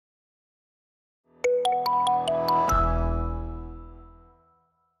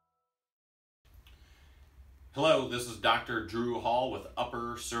Hello, this is Dr. Drew Hall with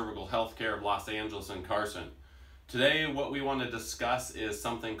Upper Cervical Healthcare of Los Angeles and Carson. Today what we want to discuss is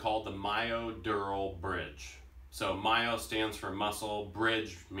something called the Myo-Dural bridge. So myo stands for muscle,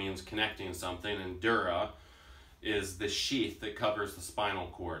 bridge means connecting something, and dura is the sheath that covers the spinal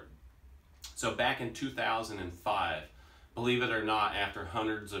cord. So back in 2005, believe it or not, after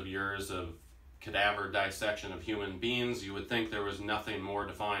hundreds of years of cadaver dissection of human beings, you would think there was nothing more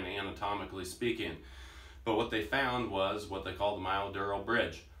defined anatomically speaking. But what they found was what they call the Myo-Dural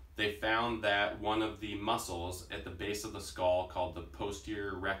bridge. They found that one of the muscles at the base of the skull, called the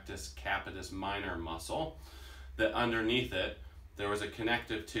posterior rectus capitus minor muscle, that underneath it there was a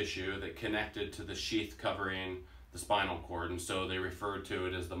connective tissue that connected to the sheath covering the spinal cord, and so they referred to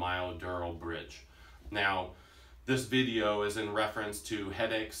it as the Myo-Dural bridge. Now, this video is in reference to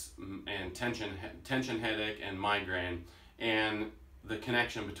headaches and tension headache and migraine, and the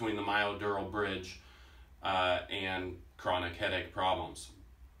connection between the Myo-Dural bridge and chronic headache problems.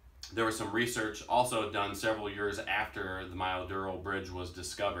 There was some research also done several years after the Myo-Dural bridge was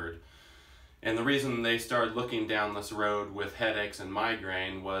discovered. And the reason they started looking down this road with headaches and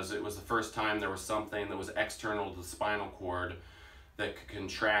migraine was it was the first time there was something that was external to the spinal cord that could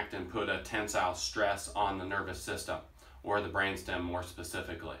contract and put a tensile stress on the nervous system, or the brainstem more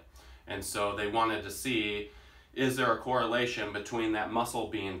specifically. And so they wanted to see, is there a correlation between that muscle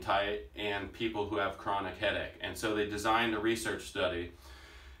being tight and people who have chronic headache? And so they designed a research study,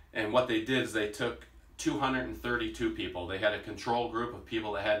 and what they did is they took 232 people. They had a control group of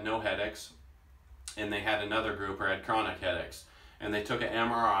people that had no headaches, and they had another group who had chronic headaches. And they took an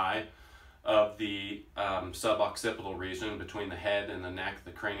MRI of the suboccipital region between the head and the neck,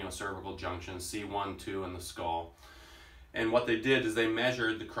 the craniocervical junction, C1, 2, and the skull. And what they did is they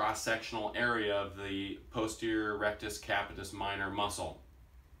measured the cross-sectional area of the posterior rectus capitus minor muscle.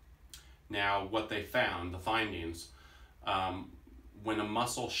 Now, what they found, the findings, when a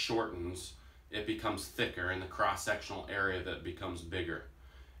muscle shortens, it becomes thicker, and the cross-sectional area that becomes bigger.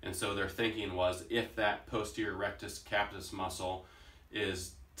 And so their thinking was, if that posterior rectus capitus muscle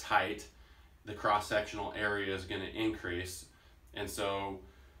is tight, the cross-sectional area is going to increase. And so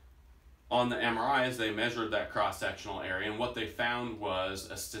on the MRIs, they measured that cross-sectional area, and what they found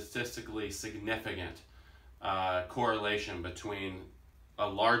was a statistically significant correlation between a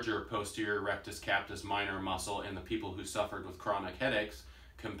larger posterior rectus capitus minor muscle in the people who suffered with chronic headaches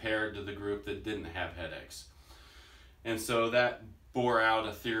compared to the group that didn't have headaches. And so that bore out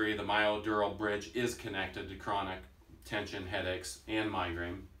a theory the Myo-Dural bridge is connected to chronic tension headaches and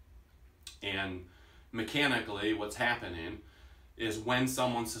migraine. And mechanically, what's happening is when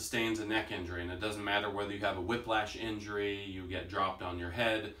someone sustains a neck injury, and it doesn't matter whether you have a whiplash injury, you get dropped on your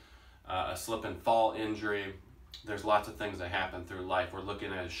head, a slip and fall injury, there's lots of things that happen through life. We're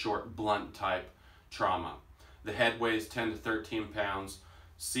looking at a short, blunt type trauma. The head weighs 10 to 13 pounds.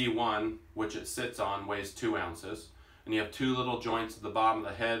 C1, which it sits on, weighs 2 ounces. And you have two little joints at the bottom of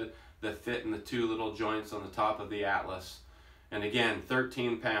the head that fit in the two little joints on the top of the atlas. And again,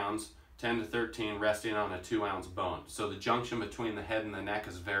 13 pounds, 10 to 13 resting on a 2-ounce bone. So the junction between the head and the neck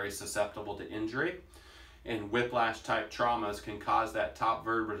is very susceptible to injury, and whiplash type traumas can cause that top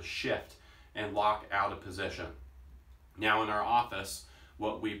vertebra to shift and lock out of position. Now in our office,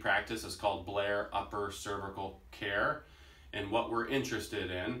 what we practice is called Blair Upper Cervical Care, and what we're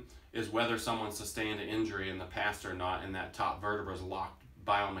interested in is whether someone sustained an injury in the past or not, and that top vertebra is locked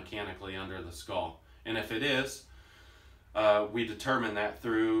biomechanically under the skull. And if it is, we determine that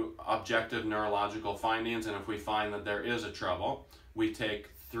through objective neurological findings, and if we find that there is a trouble, we take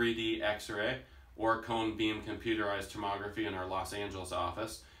 3D X-ray or cone beam computerized tomography in our Los Angeles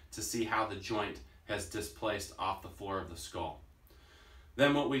office to see how the joint has displaced off the floor of the skull.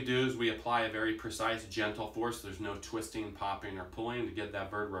 Then what we do is we apply a very precise, gentle force. There's no twisting, popping, or pulling to get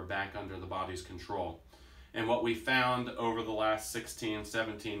that vertebra back under the body's control. And what we found over the last 16,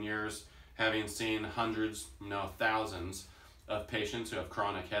 17 years, having seen hundreds, thousands of patients who have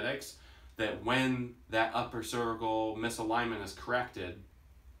chronic headaches, that when that upper cervical misalignment is corrected,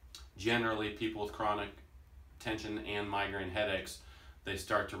 generally people with chronic tension and migraine headaches, they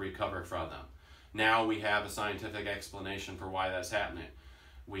start to recover from them. Now we have a scientific explanation for why that's happening.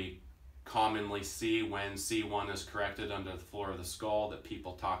 We commonly see when C1 is corrected under the floor of the skull that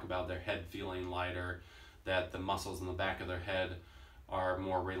people talk about their head feeling lighter, that the muscles in the back of their head are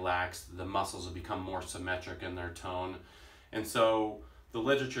more relaxed, the muscles have become more symmetric in their tone. And so the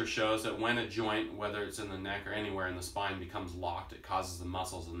literature shows that when a joint, whether it's in the neck or anywhere in the spine, becomes locked, it causes the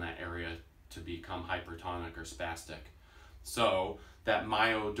muscles in that area to become hypertonic or spastic. So that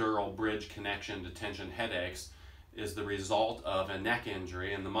Myo-Dural bridge connection to tension headaches is the result of a neck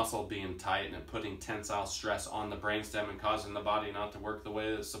injury and the muscle being tight and it putting tensile stress on the brainstem and causing the body not to work the way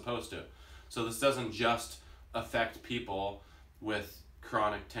it's supposed to. So this doesn't just affect people with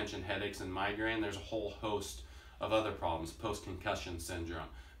chronic tension headaches and migraine. There's a whole host of other problems: post-concussion syndrome,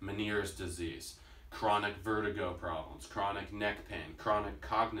 Meniere's disease, chronic vertigo problems, chronic neck pain, chronic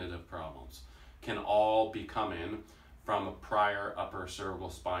cognitive problems can all be coming from a prior upper cervical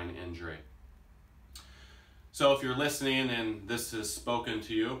spine injury. So if you're listening and this has spoken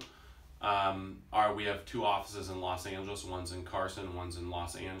to you, we have 2 offices in Los Angeles. One's in Carson, one's in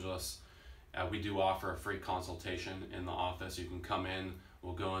Los Angeles. We do offer a free consultation in the office. You can come in,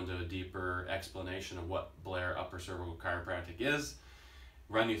 we'll go into a deeper explanation of what Blair Upper Cervical Chiropractic is,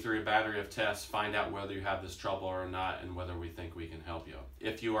 run you through a battery of tests, find out whether you have this trouble or not, and whether we think we can help you.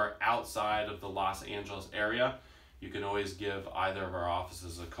 If you are outside of the Los Angeles area, you can always give either of our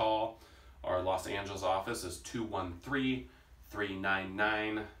offices a call. Our Los Angeles office is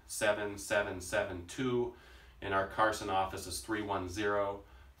 213-399-7772, and our Carson office is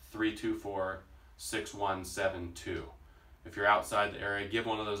 310-324-6172. If you're outside the area, give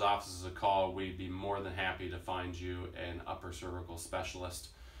one of those offices a call. We'd be more than happy to find you an upper cervical specialist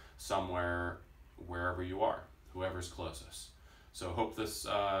somewhere, wherever you are, whoever's closest. So hope this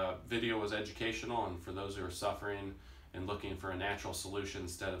video was educational, and for those who are suffering and looking for a natural solution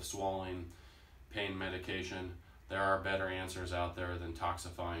instead of swallowing pain medication, there are better answers out there than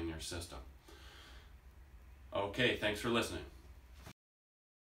toxifying your system. Okay, thanks for listening.